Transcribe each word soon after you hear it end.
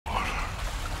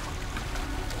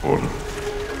Order.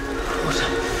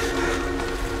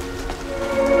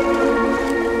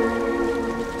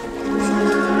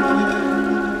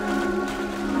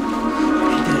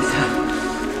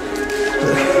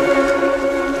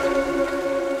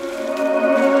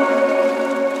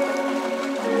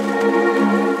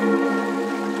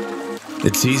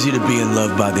 It's easy to be in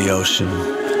love by the ocean,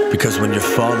 because when you're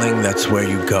falling, that's where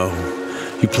you go.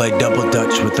 You play double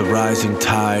dutch with the rising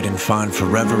tide and find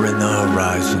forever in the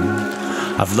horizon.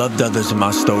 I've loved others in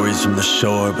my stories from the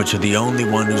shore, but you're the only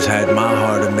one who's had my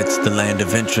heart amidst the land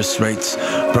of interest rates,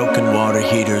 broken water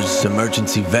heaters,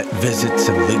 emergency vet visits,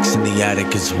 and leaks in the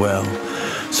attic as well.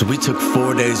 So we took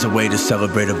 4 days away to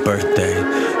celebrate a birthday,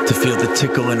 to feel the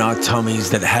tickle in our tummies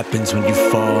that happens when you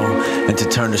fall, and to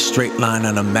turn a straight line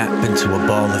on a map into a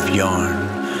ball of yarn.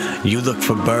 You look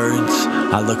for birds,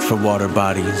 I look for water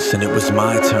bodies, and it was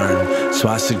my turn, so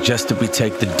I suggested we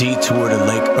take the detour to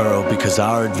Lake Earl, because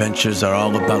our adventures are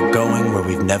all about going where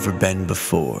we've never been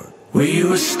before. We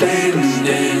were standing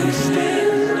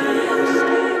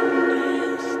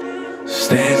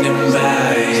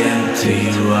by empty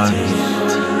waters.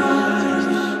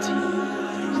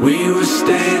 We were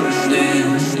standing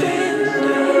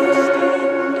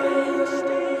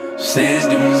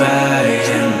by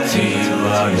empty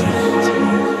waters.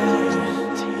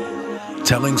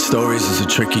 Telling stories is a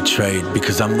tricky trade,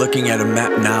 because I'm looking at a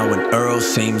map now and Earl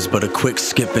seems but a quick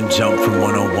skip and jump from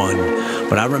 101.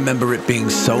 But I remember it being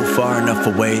so far enough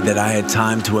away that I had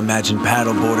time to imagine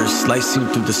paddleboarders slicing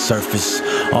through the surface,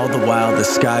 all the while the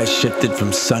sky shifted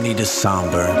from sunny to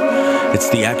somber. It's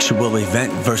the actual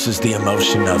event versus the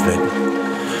emotion of it.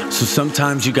 So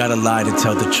sometimes you gotta lie to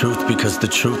tell the truth, because the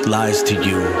truth lies to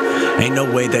you. Ain't no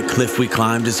way that cliff we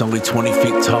climbed is only 20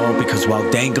 feet tall, because while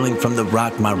dangling from the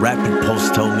rock, my rapid pulse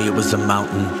told me it was a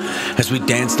mountain. As we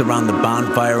danced around the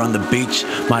bonfire on the beach,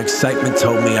 my excitement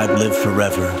told me I'd live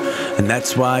forever. And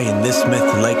that's why in this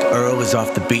myth, Lake Earl is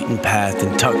off the beaten path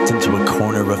and tucked into a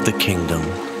corner of the kingdom.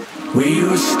 We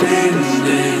were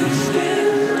standing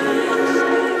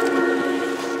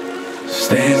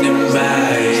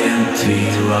by empty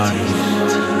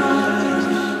waters.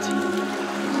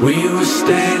 We were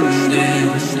standing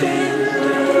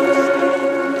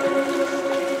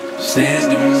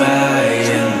by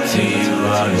empty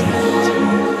waters.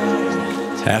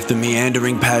 After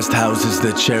meandering past houses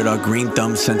that shared our green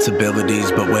thumb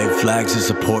sensibilities but waved flags of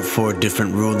support for a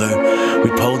different ruler, we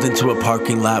pulled into a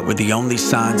parking lot where the only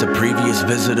signs of previous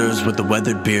visitors were the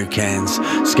weathered beer cans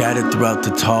scattered throughout the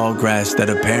tall grass that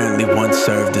apparently once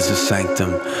served as a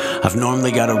sanctum. I've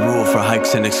normally got a rule for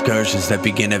hikes and excursions that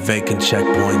begin at vacant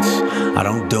checkpoints. I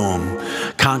don't do them.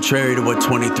 Contrary to what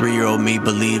 23-year-old me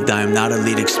believed, I am not a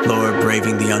lead explorer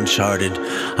braving the uncharted.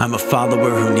 I'm a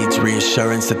follower who needs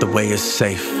reassurance that the way is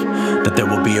safe, that there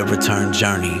will be a return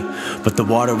journey. But the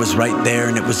water was right there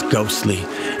and it was ghostly,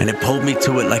 and it pulled me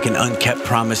to it like an unkept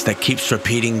promise that keeps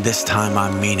repeating, "This time I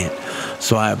mean it."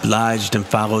 So I obliged and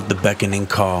followed the beckoning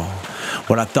call.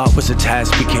 What I thought was a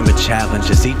task became a challenge,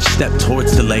 as each step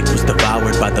towards the lake was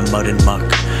devoured by the mud and muck.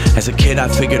 As a kid I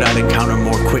figured I'd encounter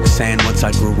more quicksand once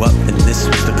I grew up, and this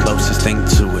was the closest thing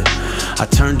to it. I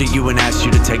turned to you and asked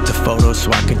you to take the photo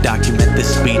so I could document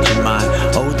this speech in my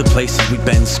 "Oh, the places we've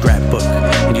been" scrapbook.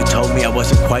 And you told me I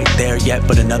wasn't quite there yet,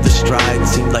 but another stride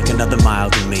seemed like another mile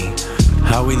to me.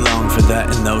 How we long for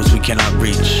that and those we cannot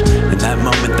reach. In that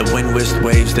moment the wind whisked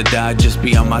waves that died just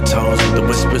beyond my toes, with the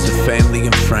whispers of family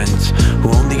and friends who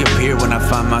only appear when I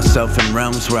find myself in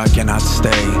realms where I cannot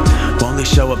stay, who only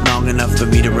show up long enough for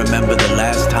me to remember the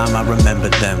last time I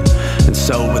remembered them. And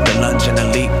so with the lunge and a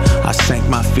leap, I sank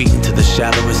my feet into the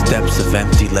shallowest depths of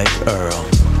empty Lake Earl.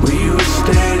 We were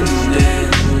standing